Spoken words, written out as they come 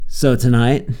So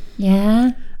tonight,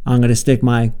 Yeah? I'm going to stick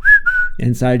my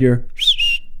inside your...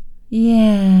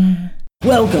 Yeah.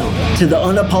 Welcome to the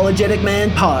Unapologetic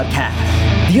Man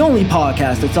Podcast. The only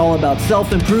podcast that's all about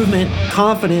self-improvement,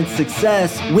 confidence,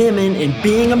 success, women, and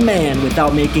being a man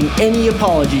without making any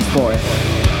apologies for it.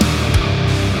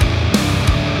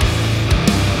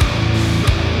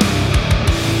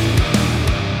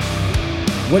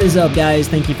 What is up, guys?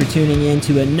 Thank you for tuning in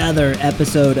to another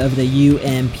episode of the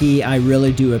UMP. I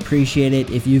really do appreciate it.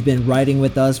 If you've been riding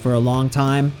with us for a long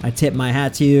time, I tip my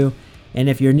hat to you. And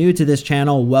if you're new to this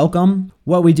channel, welcome.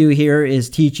 What we do here is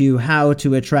teach you how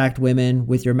to attract women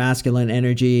with your masculine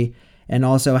energy and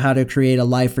also how to create a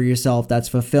life for yourself that's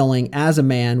fulfilling as a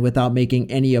man without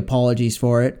making any apologies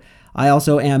for it. I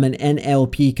also am an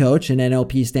NLP coach, and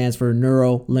NLP stands for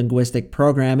Neuro-Linguistic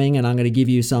Programming, and I'm going to give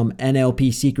you some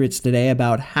NLP secrets today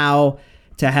about how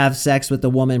to have sex with a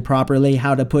woman properly,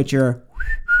 how to put your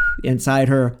inside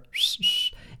her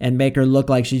and make her look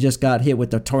like she just got hit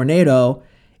with a tornado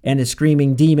and a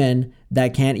screaming demon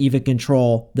that can't even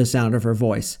control the sound of her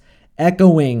voice,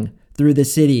 echoing through the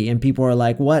city, and people are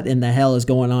like, what in the hell is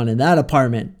going on in that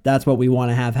apartment? That's what we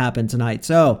want to have happen tonight.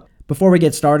 So before we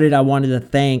get started, I wanted to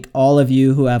thank all of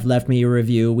you who have left me a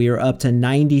review. We are up to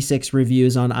 96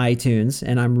 reviews on iTunes,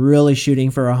 and I'm really shooting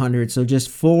for 100, so just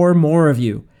 4 more of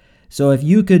you. So if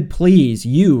you could please,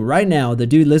 you right now, the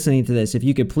dude listening to this, if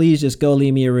you could please just go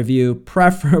leave me a review,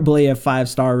 preferably a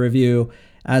 5-star review,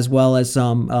 as well as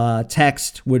some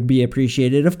text would be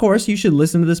appreciated. Of course, you should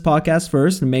listen to this podcast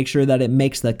first and make sure that it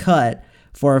makes the cut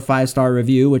for a 5-star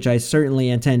review, which I certainly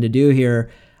intend to do here.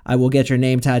 I will get your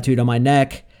name tattooed on my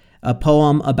neck, a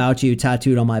poem about you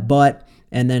tattooed on my butt,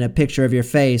 and then a picture of your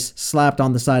face slapped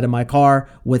on the side of my car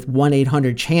with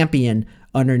 1-800-CHAMPION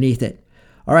underneath it.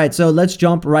 All right, so let's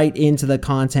jump right into the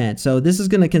content. So this is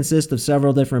going to consist of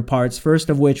several different parts,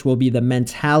 first of which will be the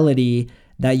mentality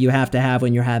that you have to have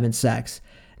when you're having sex.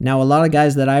 Now, a lot of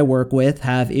guys that I work with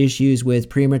have issues with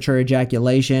premature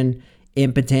ejaculation,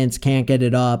 impotence, can't get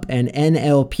it up, and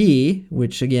NLP,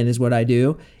 which again is what I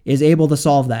do, is able to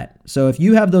solve that. So if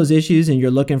you have those issues and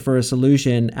you're looking for a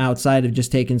solution outside of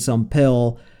just taking some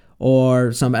pill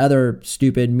or some other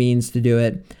stupid means to do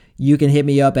it, you can hit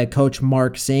me up at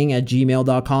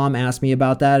coachmarksing@gmail.com. Ask me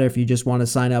about that. Or if you just want to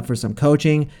sign up for some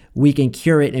coaching, we can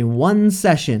cure it in one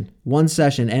session.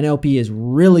 NLP is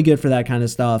really good for that kind of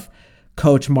stuff.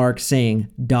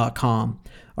 coachmarksing.com.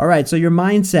 All right, so your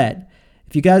mindset.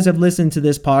 If you guys have listened to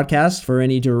this podcast for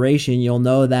any duration, you'll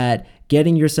know that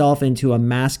getting yourself into a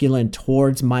masculine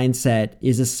towards mindset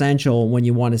is essential when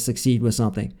you want to succeed with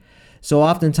something. So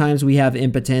oftentimes we have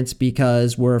impotence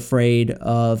because we're afraid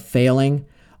of failing.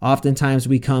 Oftentimes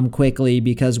we come quickly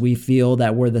because we feel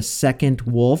that we're the second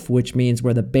wolf, which means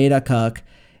we're the beta cuck,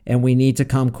 and we need to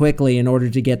come quickly in order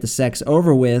to get the sex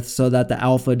over with so that the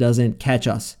alpha doesn't catch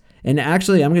us. And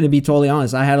actually, I'm going to be totally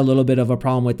honest, I had a little bit of a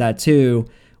problem with that too.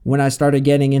 When I started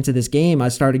getting into this game, I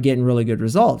started getting really good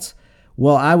results.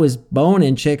 Well, I was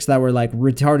boning chicks that were like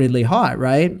retardedly hot,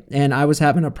 right? And I was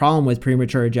having a problem with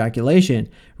premature ejaculation.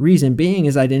 Reason being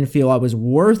is I didn't feel I was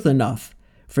worth enough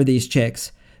for these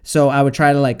chicks. So I would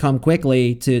try to like come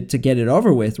quickly to get it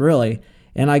over with, really.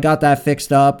 And I got that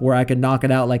fixed up where I could knock it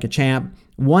out like a champ.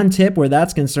 One tip where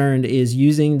that's concerned is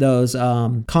using those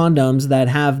condoms that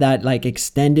have that like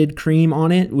extended cream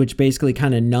on it, which basically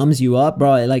kind of numbs you up,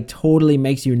 bro. It like totally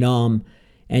makes you numb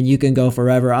and you can go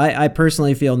forever. I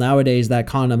personally feel nowadays that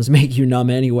condoms make you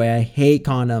numb anyway. I hate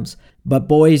condoms. But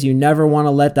boys, you never want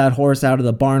to let that horse out of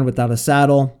the barn without a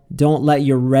saddle. Don't let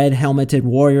your red helmeted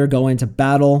warrior go into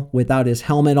battle without his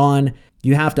helmet on.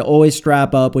 You have to always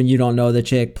strap up when you don't know the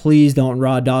chick. Please don't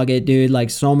raw dog it, dude. Like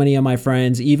so many of my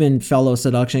friends, even fellow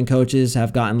seduction coaches,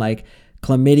 have gotten like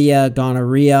chlamydia,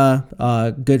 gonorrhea.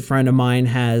 A good friend of mine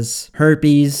has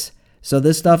herpes. So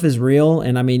this stuff is real.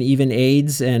 And I mean, even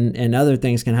AIDS and other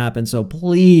things can happen. So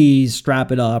please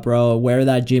strap it up, bro. Wear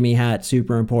that Jimmy hat.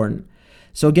 Super important.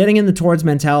 So getting in the towards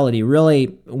mentality,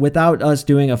 really, without us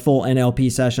doing a full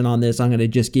NLP session on this, I'm going to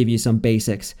just give you some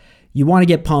basics. You want to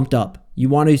get pumped up. You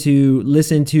want to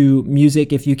listen to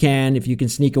music if you can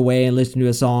sneak away and listen to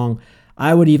a song.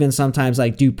 I would even sometimes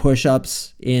like do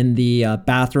push-ups in the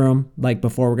bathroom, like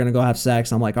before we're going to go have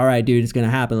sex. I'm like, all right, dude, it's going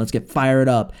to happen. Let's get fired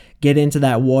up. Get into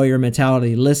that warrior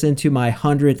mentality. Listen to my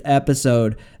 100th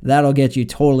episode. That'll get you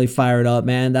totally fired up,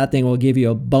 man. That thing will give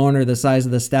you a boner the size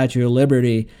of the Statue of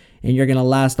Liberty. And you're going to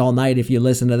last all night if you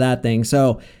listen to that thing.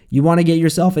 So you want to get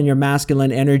yourself in your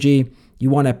masculine energy.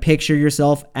 You want to picture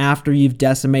yourself after you've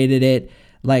decimated it.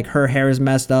 Like her hair is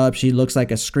messed up. She looks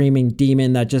like a screaming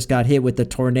demon that just got hit with the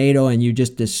tornado and you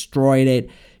just destroyed it.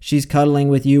 she's cuddling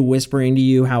with you, whispering to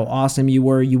you how awesome you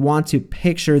were. You want to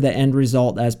picture the end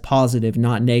result as positive,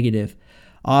 not negative.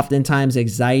 Oftentimes,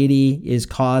 anxiety is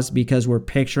caused because we're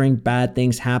picturing bad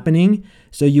things happening.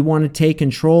 So you want to take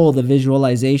control of the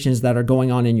visualizations that are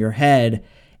going on in your head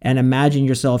and imagine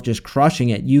yourself just crushing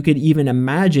it. You could even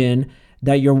imagine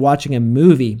that you're watching a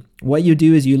movie. What you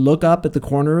do is you look up at the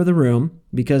corner of the room,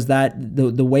 because that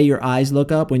the way your eyes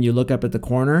look up when you look up at the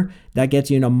corner, that gets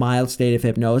you in a mild state of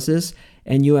hypnosis,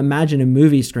 and you imagine a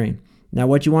movie screen. Now,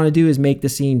 what you want to do is make the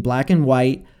scene black and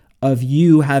white of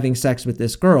you having sex with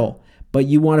this girl, but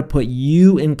you want to put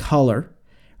you in color,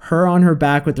 her on her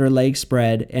back with her legs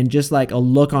spread, and just like a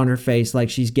look on her face like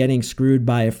she's getting screwed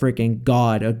by a freaking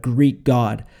god, a Greek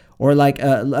god. Or like,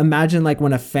 imagine like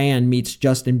when a fan meets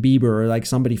Justin Bieber or like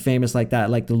somebody famous like that,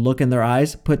 like the look in their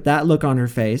eyes, put that look on her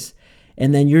face.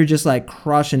 And then you're just like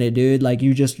crushing it, dude. Like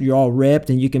you're all ripped,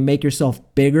 and you can make yourself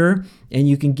bigger, and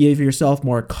you can give yourself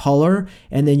more color.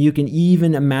 And then you can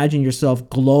even imagine yourself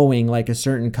glowing like a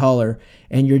certain color,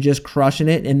 and you're just crushing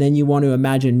it. And then you want to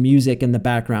imagine music in the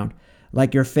background,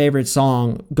 like your favorite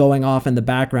song going off in the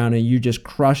background, and you just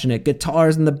crushing it.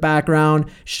 Guitars in the background,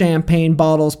 champagne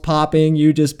bottles popping,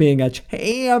 you just being a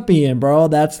champion, bro.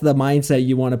 That's the mindset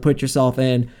you want to put yourself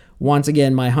in. Once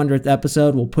again, my 100th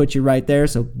episode will put you right there,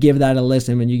 so give that a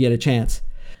listen when you get a chance.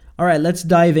 All right, let's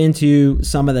dive into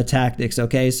some of the tactics,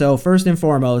 okay? So first and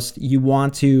foremost, you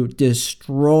want to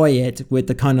destroy it with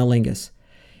the cunnilingus.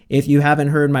 If you haven't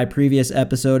heard my previous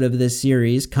episode of this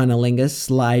series, Cunnilingus,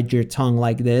 Slide Your Tongue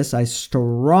Like This, I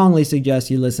strongly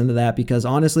suggest you listen to that, because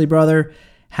honestly, brother,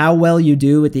 how well you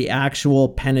do with the actual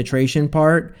penetration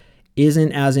part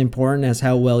isn't as important as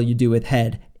how well you do with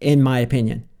head, in my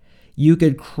opinion. You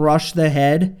could crush the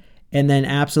head and then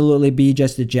absolutely be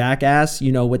just a jackass,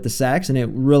 with the sex, and it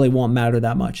really won't matter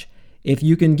that much. If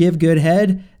you can give good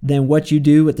head, then what you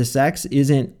do with the sex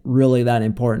isn't really that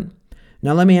important.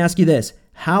 Now, let me ask you this.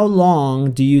 How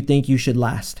long do you think you should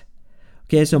last?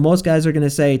 Okay, so most guys are going to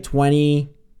say 20,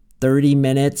 30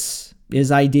 minutes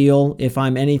is ideal. If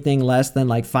I'm anything less than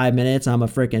like 5 minutes, I'm a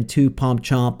freaking 2-pump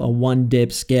chump, a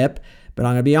 1-dip skip. But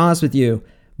I'm going to be honest with you.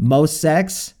 Most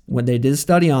sex, when they did a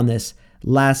study on this,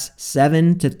 lasts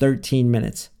 7 to 13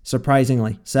 minutes.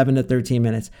 Surprisingly, 7 to 13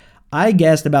 minutes. I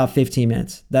guessed about 15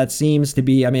 minutes. That seems to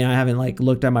be, I haven't like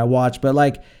looked at my watch, but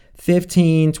like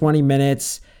 15, 20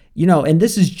 minutes, and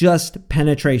this is just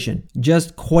penetration,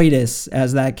 just coitus,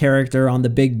 as that character on The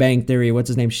Big Bang Theory, what's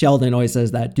his name? Sheldon always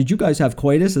says that. Did you guys have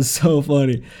coitus? It's so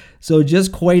funny. So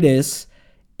just coitus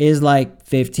is like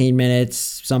 15 minutes.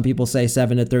 Some people say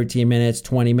 7 to 13 minutes,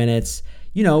 20 minutes.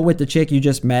 With the chick you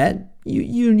just met,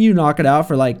 you knock it out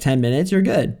for like 10 minutes, you're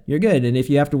good. You're good. And if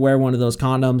you have to wear one of those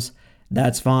condoms,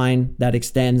 that's fine. That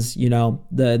extends,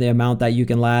 the amount that you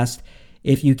can last.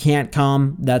 If you can't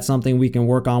come, that's something we can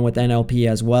work on with NLP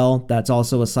as well. That's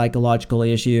also a psychological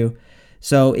issue.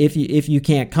 So if you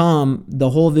can't come, the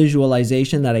whole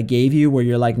visualization that I gave you where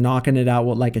you're like knocking it out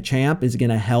like a champ is going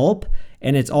to help.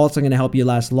 And it's also going to help you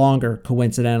last longer,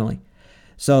 coincidentally.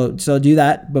 So do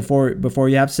that before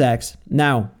you have sex.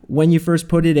 Now, when you first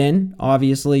put it in,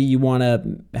 obviously you want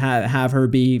to have her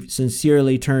be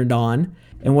sincerely turned on.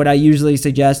 And what I usually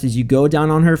suggest is you go down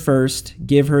on her first,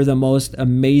 give her the most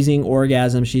amazing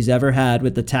orgasm she's ever had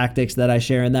with the tactics that I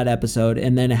share in that episode,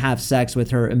 and then have sex with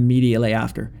her immediately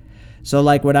after. So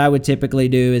like what I would typically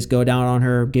do is go down on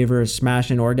her, give her a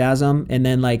smashing orgasm, and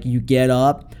then like you get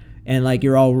up and like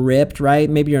you're all ripped, right?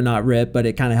 Maybe you're not ripped, but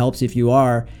it kind of helps if you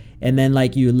are. And then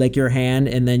like you lick your hand,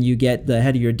 and then you get the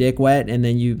head of your dick wet, and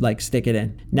then you like stick it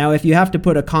in. Now, if you have to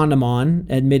put a condom on,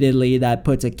 admittedly that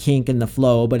puts a kink in the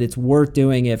flow, but it's worth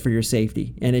doing it for your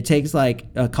safety. And it takes like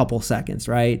a couple seconds,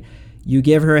 right? You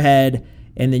give her head,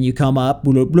 and then you come up,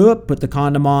 bloop, bloop, put the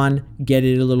condom on, get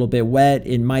it a little bit wet.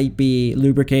 It might be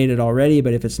lubricated already,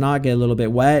 but if it's not, get a little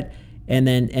bit wet, and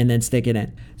then stick it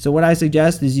in. So what I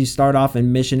suggest is you start off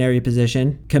in missionary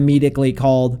position, comedically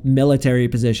called military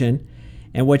position.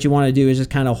 And what you want to do is just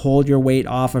kind of hold your weight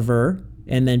off of her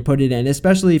and then put it in.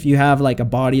 Especially if you have like a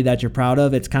body that you're proud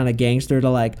of, it's kind of gangster to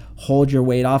like hold your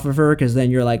weight off of her, because then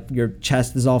you're like, your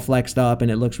chest is all flexed up and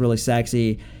it looks really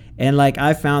sexy. And like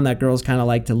I found that girls kind of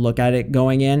like to look at it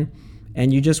going in,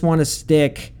 and you just want to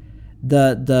stick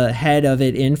the head of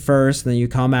it in first, then you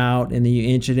come out, and then you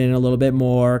inch it in a little bit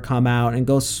more, come out, and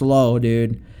go slow,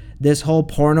 dude. This whole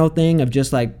porno thing of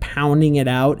just like pounding it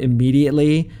out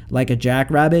immediately like a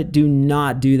jackrabbit, do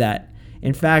not do that.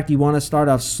 In fact, you want to start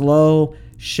off slow,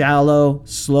 shallow,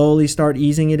 slowly start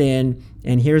easing it in.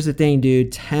 And here's the thing,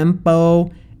 dude,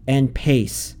 tempo and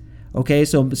pace. Okay,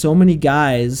 so many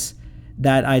guys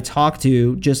that I talk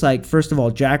to just like, first of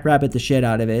all, jackrabbit the shit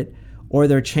out of it, or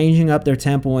they're changing up their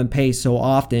tempo and pace so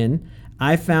often,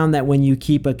 I found that when you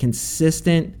keep a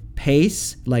consistent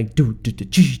pace, like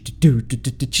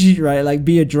right, like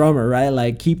be a drummer, right,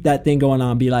 like keep that thing going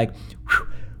on, be like,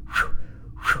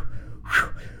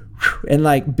 and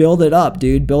like build it up,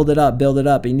 dude, build it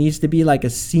up. It needs to be like a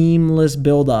seamless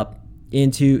build up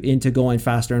into going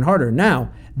faster and harder.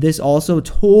 Now, this also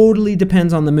totally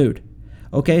depends on the mood.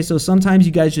 Okay, so sometimes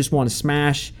you guys just want to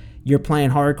smash. You're playing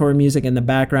hardcore music in the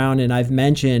background, and I've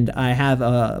mentioned I have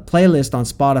a playlist on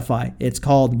Spotify. It's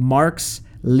called Mark's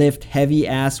Lift Heavy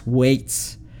Ass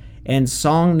Weights. And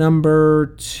song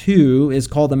number 2 is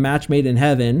called A Match Made in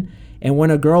Heaven. And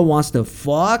when a girl wants to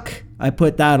fuck, I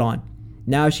put that on.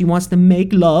 Now, if she wants to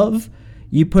make love,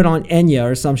 you put on Enya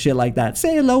or some shit like that.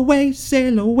 Sail away,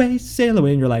 sail away, sail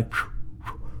away. And you're like,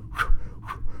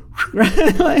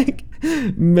 like,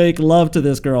 make love to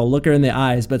this girl. Look her in the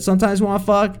eyes. But sometimes you want to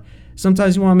fuck.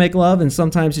 Sometimes you want to make love. And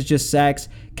sometimes it's just sex.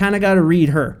 Kind of got to read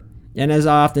her. And as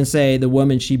I often say, the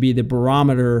woman should be the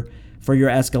barometer for your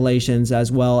escalations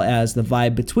as well as the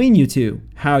vibe between you two,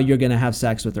 how you're going to have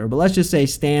sex with her. But let's just say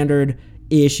standard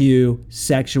issue,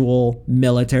 sexual,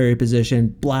 military position,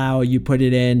 blow, you put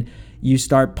it in, you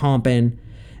start pumping.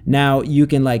 Now you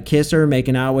can like kiss her,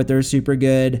 making out with her, super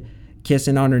good.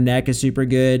 Kissing on her neck is super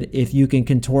good. If you can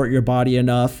contort your body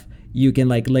enough, you can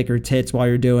like lick her tits while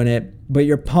you're doing it. But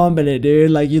you're pumping it,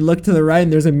 dude. Like you look to the right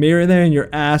and there's a mirror there and your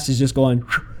ass is just going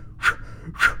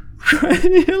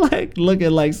you're like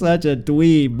looking like such a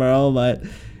dweeb, bro. But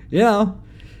you know,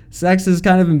 sex is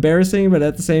kind of embarrassing, but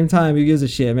at the same time, who gives a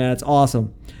shit, man? It's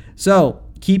awesome. So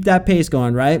keep that pace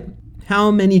going, right? How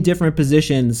many different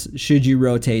positions should you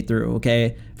rotate through?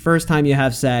 Okay, first time you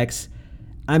have sex,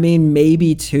 I mean,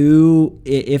 maybe 2,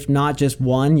 if not just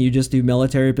 1. You just do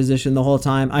military position the whole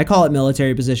time. I call it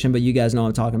military position, but you guys know what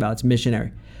I'm talking about. It's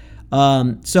missionary.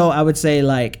 So I would say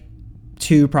like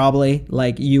 2 probably,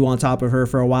 like you on top of her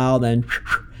for a while, then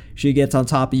she gets on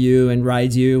top of you and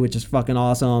rides you, which is fucking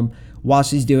awesome. While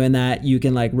she's doing that, you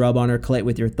can like rub on her clit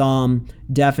with your thumb,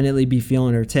 definitely be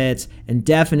feeling her tits, and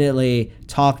definitely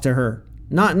talk to her.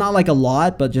 Not like a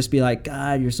lot, but just be like,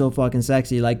 God, you're so fucking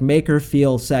sexy. Like make her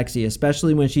feel sexy,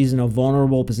 especially when she's in a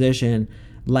vulnerable position,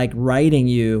 like riding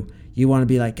you. You want to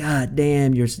be like, God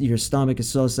damn, your stomach is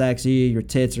so sexy, your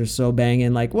tits are so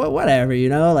banging, like whatever, you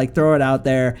know, like throw it out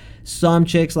there. Some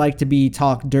chicks like to be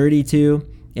talked dirty to,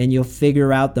 and you'll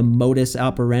figure out the modus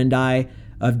operandi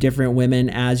of different women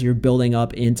as you're building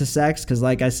up into sex. Because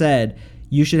like I said,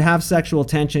 you should have sexual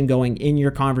tension going in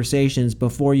your conversations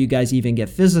before you guys even get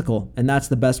physical, and that's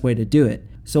the best way to do it.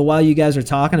 So while you guys are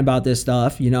talking about this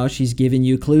stuff, you know, she's giving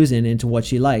you clues into what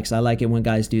she likes. I like it when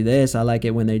guys do this. I like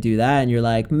it when they do that. And you're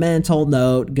like, mental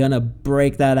note, gonna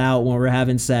break that out when we're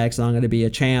having sex. I'm gonna be a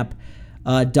champ.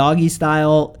 Doggy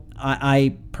style,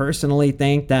 I personally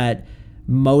think that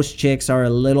most chicks are a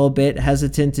little bit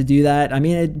hesitant to do that. I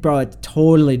mean, it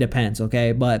totally depends,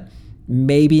 okay? But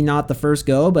maybe not the first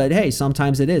go, but hey,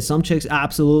 sometimes it is. Some chicks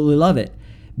absolutely love it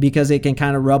because it can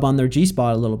kind of rub on their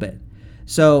G-spot a little bit.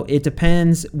 So it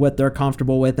depends what they're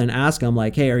comfortable with, and ask them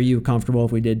like, hey, are you comfortable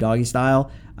if we did doggy style?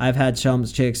 I've had some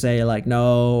chicks say like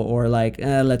no, or like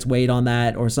let's wait on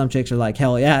that, or some chicks are like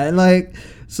hell yeah, and like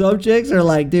some chicks are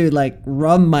like, dude, like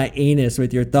rub my anus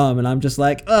with your thumb, and I'm just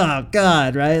like, oh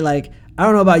God, right? Like I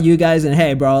don't know about you guys, and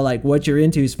hey bro, like what you're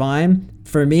into is fine.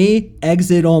 For me,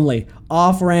 exit only,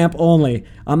 off ramp only.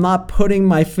 I'm not putting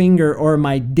my finger or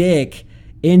my dick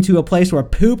into a place where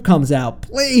poop comes out,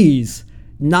 please.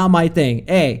 Not my thing.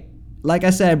 Hey, like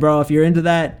I said, bro, if you're into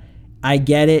that, I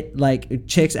get it. Like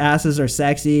chicks' asses are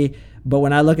sexy, but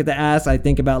when I look at the ass, I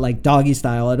think about like doggy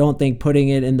style. I don't think putting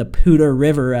it in the Poudre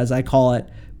River, as I call it.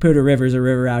 Poudre River is a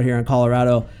river out here in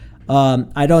Colorado.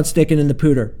 I don't stick it in the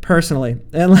Poudre personally.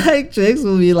 And like chicks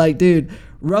will be like, dude,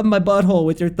 rub my butthole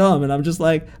with your thumb, and I'm just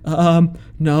like,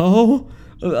 no,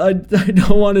 I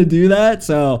don't want to do that.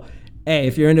 So hey,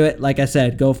 if you're into it, like I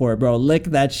said, go for it, bro. Lick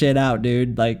that shit out,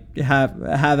 dude. Like, have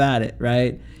at it,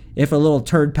 right? If a little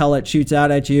turd pellet shoots out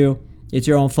at you, it's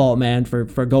your own fault, man,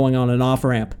 for going on an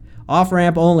off-ramp.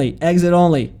 Off-ramp only. Exit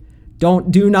only.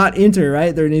 Do not enter,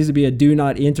 right? There needs to be a do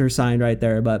not enter sign right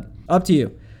there, but up to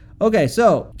you. Okay,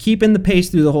 so keeping the pace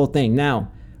through the whole thing.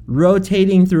 Now,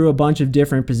 rotating through a bunch of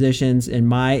different positions, in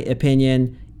my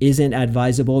opinion, isn't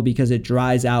advisable because it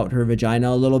dries out her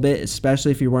vagina a little bit, especially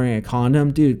if you're wearing a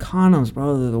condom. Dude, condoms,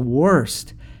 bro, they're the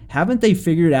worst. Haven't they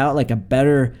figured out like a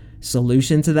better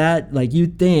solution to that? Like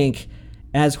you'd think,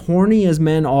 as horny as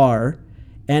men are,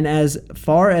 and as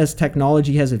far as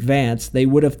technology has advanced, they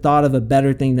would have thought of a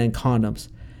better thing than condoms.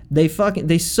 They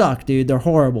suck, dude. They're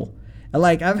horrible.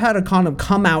 Like I've had a condom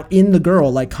come out in the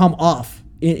girl, like come off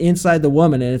inside the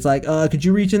woman, and it's like, could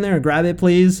you reach in there and grab it,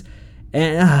 please?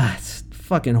 And it's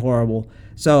fucking horrible.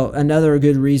 So another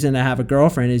good reason to have a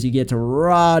girlfriend is you get to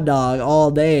raw dog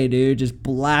all day, dude. Just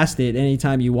blast it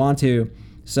anytime you want to.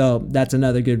 So that's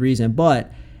another good reason.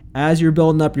 But as you're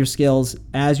building up your skills,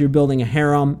 as you're building a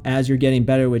harem, as you're getting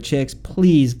better with chicks,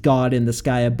 please, God in the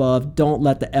sky above, don't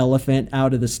let the elephant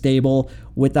out of the stable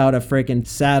without a freaking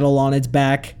saddle on its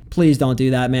back. Please don't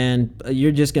do that, man.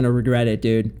 You're just going to regret it,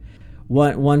 dude.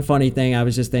 One funny thing I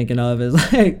was just thinking of is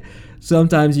like,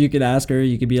 sometimes you could ask her,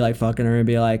 you could be like fucking her and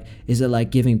be like, is it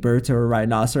like giving birth to a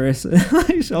rhinoceros?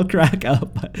 Like, she'll crack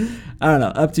up. But I don't know.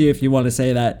 Up to you if you want to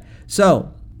say that.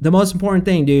 So the most important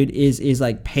thing, dude, is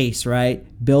like pace, right?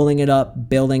 Building it up,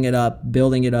 building it up,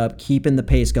 building it up, keeping the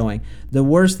pace going. The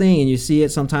worst thing, and you see it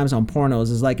sometimes on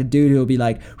pornos, is like a dude who'll be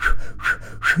like,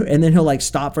 and then he'll like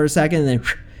stop for a second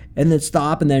and then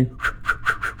stop and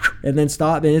then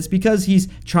stop. And it's because he's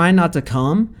trying not to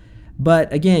come.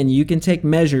 But again, you can take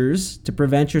measures to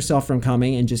prevent yourself from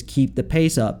coming and just keep the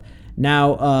pace up.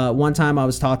 Now, one time I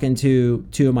was talking to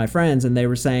two of my friends, and they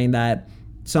were saying that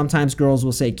sometimes girls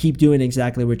will say, keep doing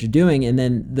exactly what you're doing, and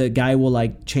then the guy will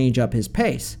like change up his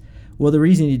pace. Well, the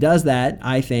reason he does that,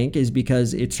 I think, is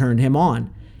because it turned him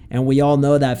on. And we all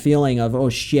know that feeling of, oh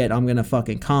shit, I'm gonna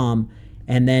fucking come.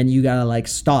 And then you gotta like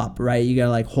stop, right? You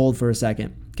gotta like hold for a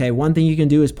second. Okay, one thing you can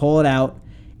do is pull it out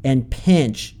and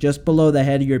pinch just below the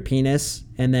head of your penis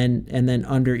and then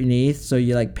underneath. So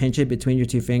you like pinch it between your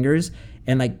two fingers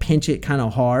and like pinch it kind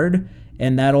of hard,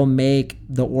 and that'll make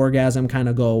the orgasm kind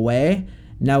of go away.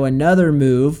 Now, another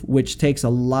move, which takes a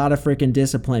lot of freaking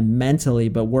discipline mentally,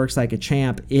 but works like a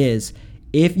champ, is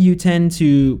if you tend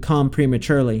to come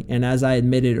prematurely. And as I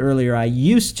admitted earlier, I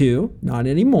used to, not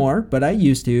anymore, but I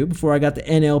used to, before I got the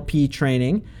NLP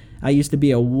training, I used to be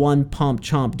a one pump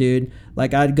chump, dude.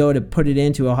 Like, I'd go to put it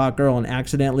into a hot girl and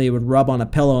accidentally it would rub on a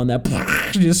pillow and then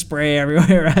just spray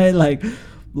everywhere, right? Like,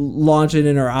 launch it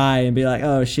in her eye and be like,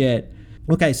 oh shit.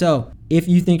 Okay, so if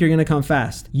you think you're gonna come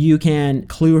fast, you can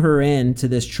clue her in to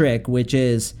this trick, which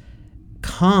is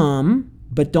come,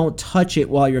 but don't touch it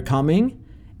while you're coming,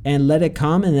 and let it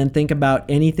come, and then think about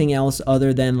anything else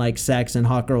other than like sex and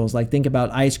hot girls. Like, think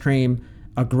about ice cream,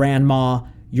 a grandma,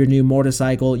 your new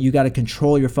motorcycle. You got to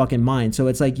control your fucking mind. So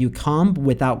it's like you come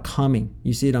without coming.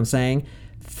 You see what I'm saying?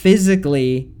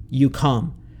 Physically, you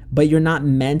come, but you're not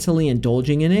mentally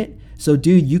indulging in it. So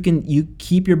dude, you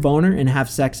keep your boner and have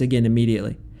sex again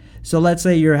immediately. So let's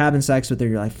say you're having sex with her.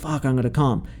 You're like, fuck, I'm going to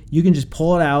come. You can just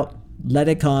pull it out, let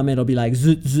it come. It'll be like,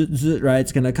 zut, zut, zut, right?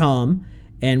 It's going to come.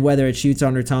 And whether it shoots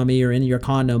on her tummy or in your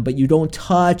condom, but you don't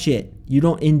touch it. You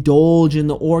don't indulge in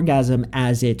the orgasm,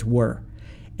 as it were.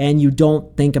 And you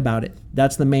don't think about it.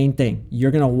 That's the main thing.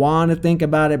 You're going to want to think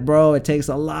about it, bro. It takes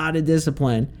a lot of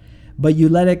discipline. But you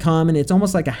let it come, and it's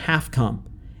almost like a half come.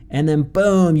 And then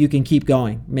boom, you can keep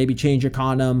going. Maybe change your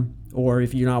condom, or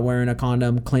if you're not wearing a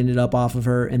condom, clean it up off of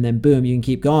her, and then boom, you can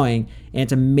keep going. And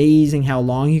it's amazing how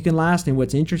long you can last. And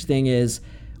what's interesting is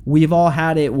we've all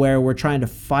had it where we're trying to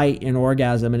fight an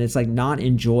orgasm and it's like not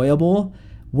enjoyable.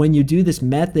 When you do this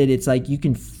method, it's like you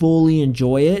can fully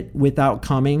enjoy it without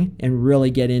coming and really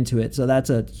get into it. So that's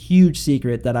a huge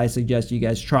secret that I suggest you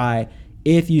guys try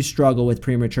if you struggle with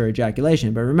premature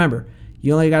ejaculation. But remember,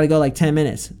 you only got to go like 10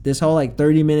 minutes. This whole like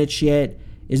 30-minute shit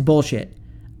is bullshit.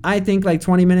 I think like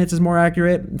 20 minutes is more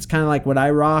accurate. It's kind of like what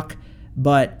I rock.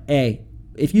 But hey,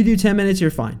 if you do 10 minutes, you're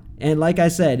fine. And like I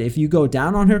said, if you go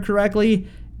down on her correctly,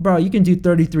 bro, you can do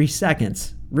 33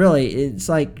 seconds. Really, it's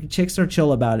like chicks are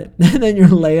chill about it. And then you're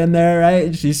laying there, right?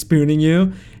 And she's spooning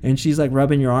you and she's like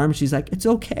rubbing your arm. She's like, it's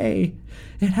okay.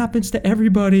 It happens to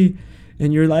everybody.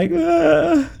 And you're like,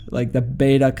 like the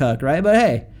beta cuck, right? But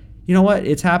hey, you know what?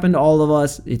 It's happened to all of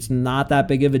us. It's not that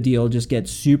big of a deal. Just get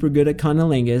super good at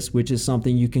cunnilingus, which is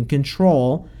something you can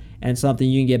control and something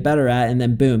you can get better at. And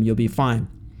then boom, you'll be fine.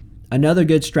 Another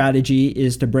good strategy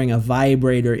is to bring a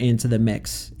vibrator into the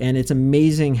mix. And it's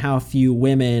amazing how few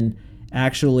women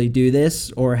actually do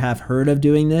this or have heard of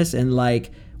doing this and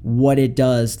like what it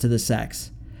does to the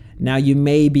sex. Now, you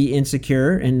may be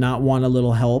insecure and not want a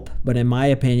little help, but in my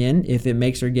opinion, if it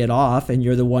makes her get off and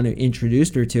you're the one who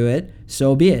introduced her to it,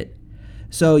 so be it.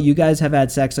 So you guys have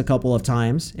had sex a couple of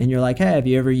times and you're like, hey, have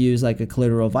you ever used like a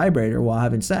clitoral vibrator while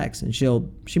having sex? And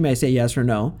she may say yes or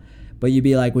no, but you'd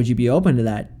be like, would you be open to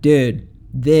that? Dude,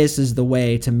 this is the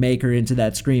way to make her into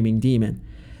that screaming demon.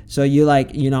 So you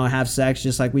like, have sex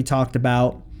just like we talked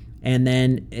about. And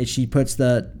then she puts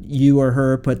you or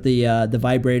her put the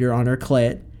vibrator on her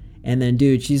clit. And then,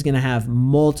 dude, she's going to have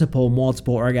multiple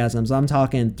orgasms. I'm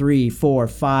talking 3, 4,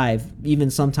 5, even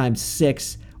sometimes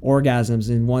 6 orgasms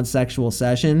in one sexual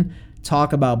session.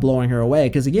 Talk about blowing her away.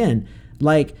 Because again,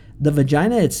 Like the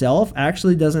vagina itself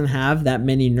actually doesn't have that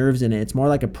many nerves in it. It's more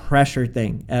like a pressure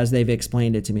thing, as they've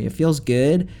explained it to me. It feels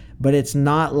good, but it's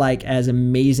not like as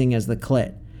amazing as the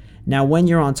clit. Now, when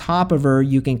you're on top of her,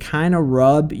 you can kind of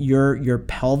rub your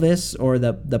pelvis or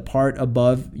the part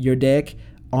above your dick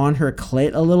on her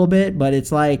clit a little bit, but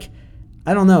it's like,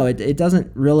 I don't know, it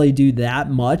doesn't really do that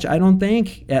much, I don't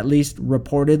think, at least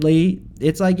reportedly.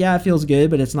 It's like, yeah, it feels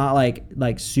good, but it's not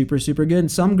like super, super good.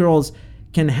 And some girls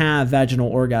can have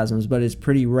vaginal orgasms, but it's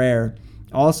pretty rare.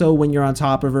 Also, when you're on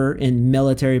top of her in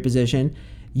military position,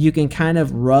 you can kind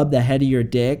of rub the head of your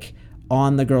dick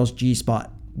on the girl's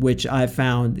G-spot, which I've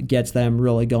found gets them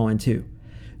really going too.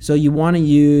 So you want to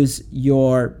use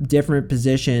your different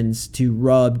positions to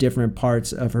rub different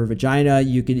parts of her vagina.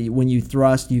 You could, when you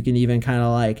thrust, you can even kind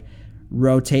of like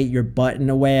rotate your butt in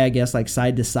a way, I guess, like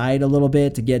side to side a little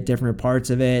bit to get different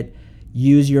parts of it.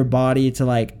 Use your body to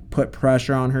like put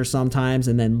pressure on her sometimes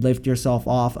and then lift yourself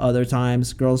off other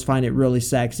times. Girls find it really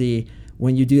sexy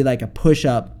when you do like a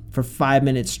push-up for 5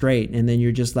 minutes straight and then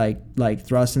you're just like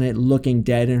thrusting it, looking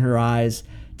dead in her eyes,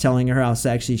 telling her how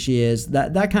sexy she is.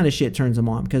 That kind of shit turns them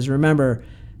on, because remember,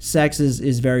 sex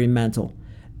is very mental.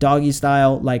 Doggy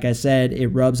style, like I said, it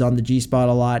rubs on the G-spot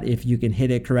a lot if you can hit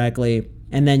it correctly,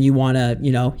 and then you want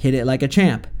to, hit it like a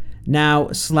champ.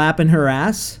 Now, slapping her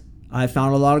ass, I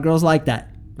found a lot of girls like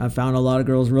that. I found a lot of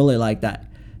girls really like that.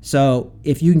 So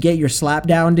if you can get your slap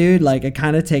down, dude, like it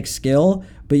kind of takes skill,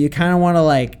 but you kind of want to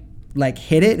like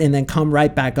hit it and then come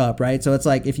right back up, right? So it's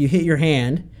like if you hit your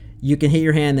hand, you can hit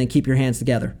your hand and then keep your hands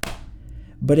together.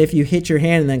 But if you hit your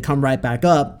hand and then come right back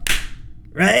up,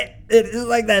 right? It's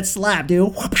like that slap,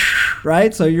 dude.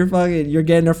 Right? So you're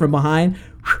getting her from behind.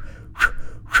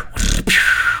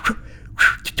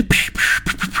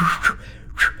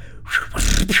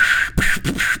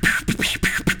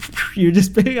 You're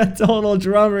just being a total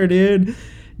drummer, dude.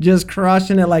 Just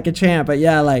crushing it like a champ. But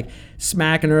yeah, like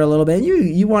smacking her a little bit.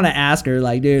 You want to ask her,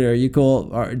 like, dude, are you cool?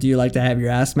 Or do you like to have your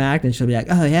ass smacked? And she'll be like,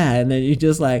 oh yeah. And then you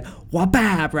just like,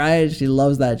 whap, right? She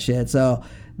loves that shit. So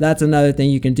that's another thing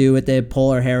you can do with it.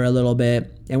 Pull her hair a little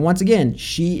bit. And once again,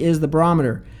 she is the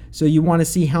barometer. So you want to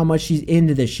see how much she's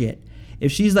into this shit.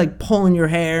 If she's like pulling your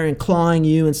hair and clawing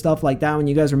you and stuff like that when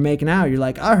you guys are making out, you're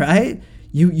like, all right,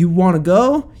 you want to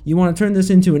go? You want to turn this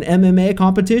into an MMA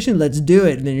competition? Let's do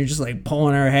it. And then you're just like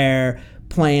pulling her hair,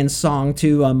 playing Song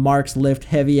 2 on Mark's Lift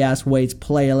Heavy Ass Weights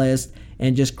playlist,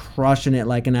 and just crushing it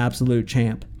like an absolute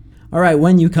champ. All right,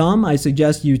 when you come, I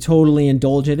suggest you totally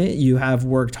indulge in it. You have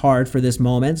worked hard for this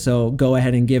moment, so go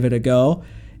ahead and give it a go.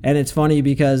 And it's funny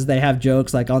because they have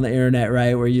jokes like on the internet,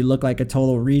 right, where you look like a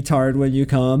total retard when you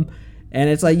come. And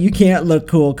it's like, you can't look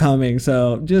cool coming,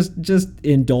 so just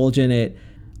indulge in it.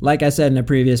 Like I said in a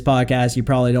previous podcast, you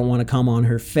probably don't want to come on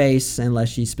her face unless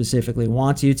she specifically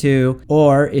wants you to.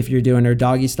 Or if you're doing her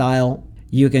doggy style,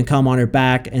 you can come on her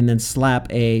back and then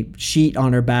slap a sheet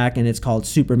on her back, and it's called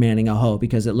Supermaning a hoe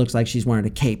because it looks like she's wearing a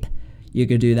cape. You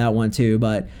could do that one too,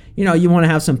 but you want to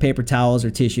have some paper towels or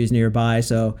tissues nearby,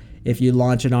 so if you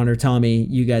launch it on her tummy,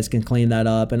 you guys can clean that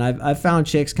up. And I've found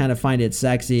chicks kind of find it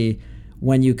sexy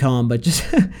when you come, but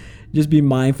just be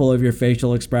mindful of your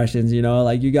facial expressions,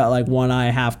 like you got like one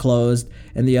eye half closed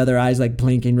and the other eye's like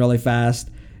blinking really fast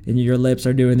and your lips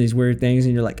are doing these weird things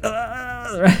and you're like,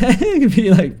 right? It could be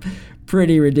like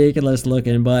pretty ridiculous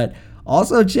looking. But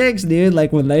also chicks, dude,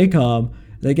 like when they come,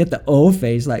 they get the O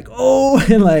face, like, oh,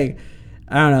 and like,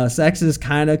 I don't know, sex is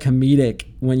kind of comedic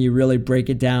when you really break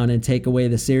it down and take away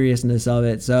the seriousness of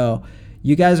it. So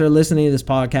you guys are listening to this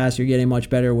podcast, you're getting much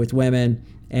better with women,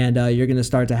 and you're going to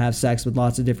start to have sex with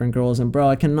lots of different girls. And bro,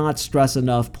 I cannot stress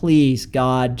enough, please,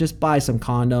 God, just buy some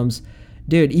condoms.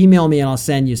 Dude, email me and I'll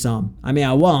send you some. I mean,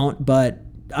 I won't, but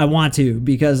I want to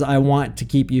because I want to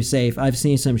keep you safe. I've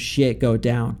seen some shit go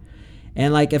down.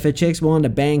 And like if a chick's willing to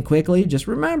bang quickly, just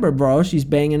remember, bro, she's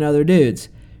banging other dudes.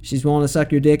 She's willing to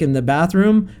suck your dick in the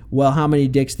bathroom. Well, how many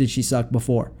dicks did she suck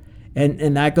before?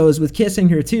 And that goes with kissing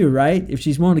her too, right? If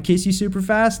she's willing to kiss you super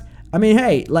fast, I mean,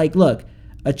 hey, like, look,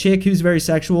 a chick who's very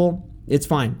sexual, it's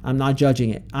fine. I'm not judging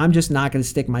it. I'm just not going to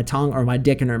stick my tongue or my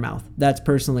dick in her mouth. That's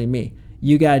personally me.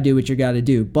 You got to do what you got to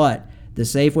do. But the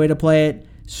safe way to play it,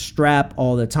 strap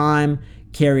all the time,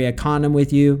 carry a condom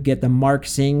with you, get the Mark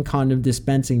Sing condom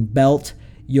dispensing belt.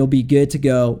 You'll be good to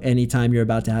go anytime you're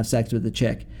about to have sex with a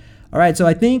chick. All right, so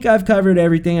I think I've covered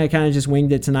everything. I kind of just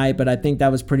winged it tonight, but I think that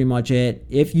was pretty much it.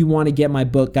 If you want to get my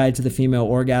book, Guide to the Female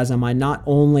Orgasm, I not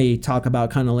only talk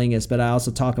about cunnilingus, but I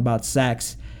also talk about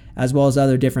sex, as well as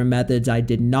other different methods I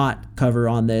did not cover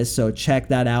on this. So check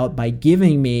that out by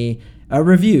giving me a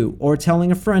review or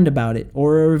telling a friend about it,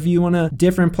 or a review on a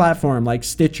different platform like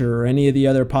Stitcher or any of the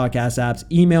other podcast apps,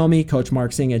 email me,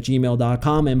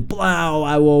 coachmarksing@gmail.com, and blow,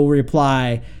 I will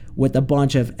reply with a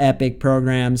bunch of epic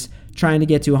programs trying to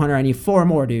get to 100. I need 4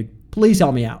 more, dude. Please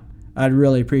help me out. I'd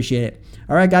really appreciate it.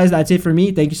 All right, guys, that's it for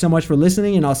me. Thank you so much for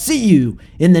listening, and I'll see you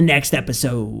in the next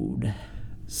episode.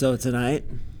 So tonight,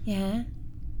 Yeah.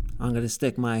 I'm going to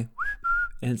stick my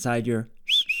inside your...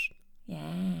 Yeah.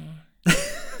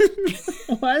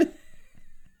 What?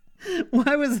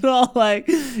 Why was it all like,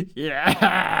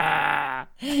 yeah?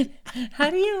 How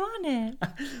do you want it?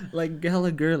 Like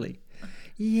hella girly.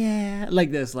 Yeah.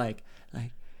 Like this, like,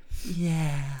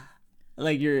 yeah.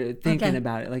 Like you're thinking Okay.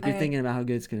 about it. Like you're thinking about how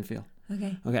good it's going to feel.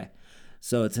 Okay. Okay.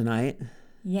 So tonight,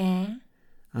 Yeah.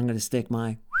 I'm going to stick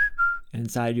my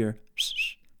inside your...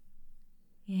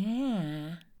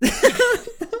 Yeah.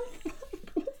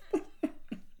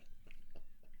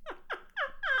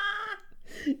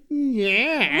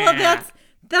 Yeah. Well,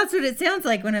 that's what it sounds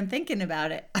like when I'm thinking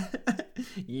about it.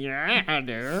 Yeah,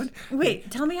 dude. Wait,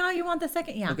 tell me how you want the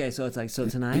second. Yeah. Okay, so it's like, so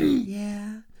tonight,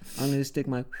 yeah, I'm going to stick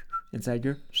my inside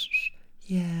your...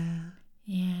 Yeah.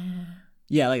 Yeah.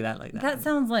 Yeah, like that. That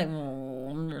sounds like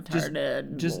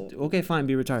retarded. Just okay, fine,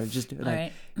 be retarded. Just do it. All Like,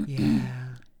 right.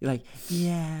 yeah. You're like,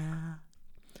 yeah.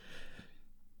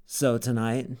 So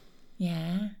tonight,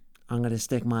 Yeah. I'm going to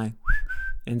stick my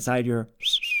inside your...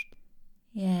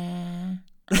 Yeah.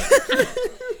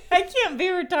 I can't be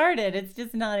retarded. It's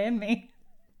just not in me.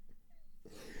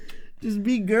 Just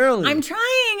be girly. I'm trying.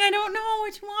 I don't know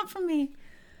what you want from me.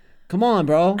 Come on,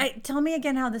 bro. Tell me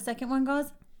again how the second one goes.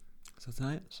 So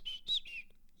tonight,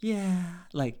 yeah.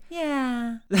 Like,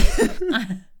 Yeah.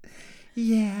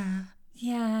 yeah.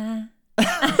 Yeah.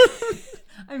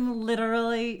 I'm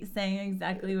literally saying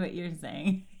exactly what you're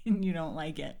saying, and you don't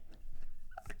like it.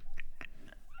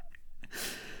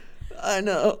 I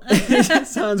know. It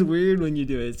just sounds weird when you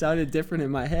do it. It sounded different in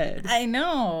my head. I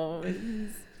know.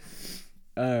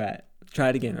 All right. Try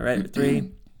it again. All right.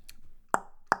 3.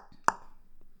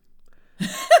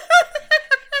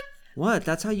 What?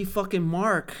 That's how you fucking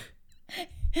mark.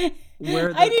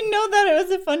 Where I didn't know that it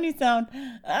was a funny sound.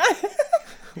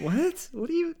 What? What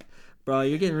are you... Bro,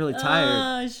 you're getting really tired.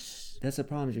 Oh, That's the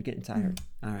problem, is you're getting tired.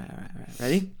 All right.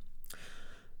 Ready?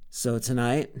 So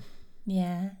tonight,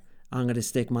 Yeah. I'm going to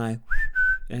stick my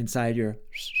inside your...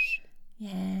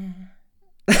 Yeah.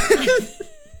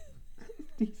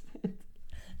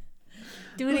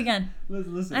 Do it again.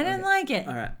 Listen. I didn't like it.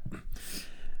 All right.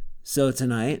 So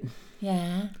tonight,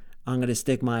 Yeah. I'm going to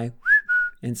stick my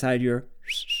inside your...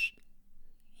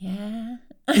 Yeah.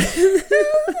 Can't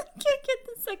get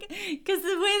the second, because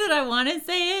the way that I want to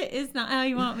say it is not how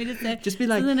you want me to say it. Just be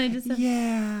like, so then I just said,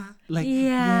 yeah. Like,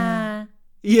 yeah.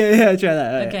 Yeah, try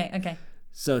that. All right. Okay.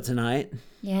 So tonight,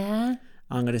 Yeah.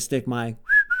 I'm going to stick my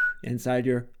inside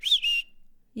your...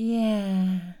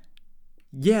 Yeah.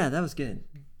 Yeah, that was good.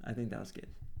 I think that was good.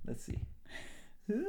 Let's see.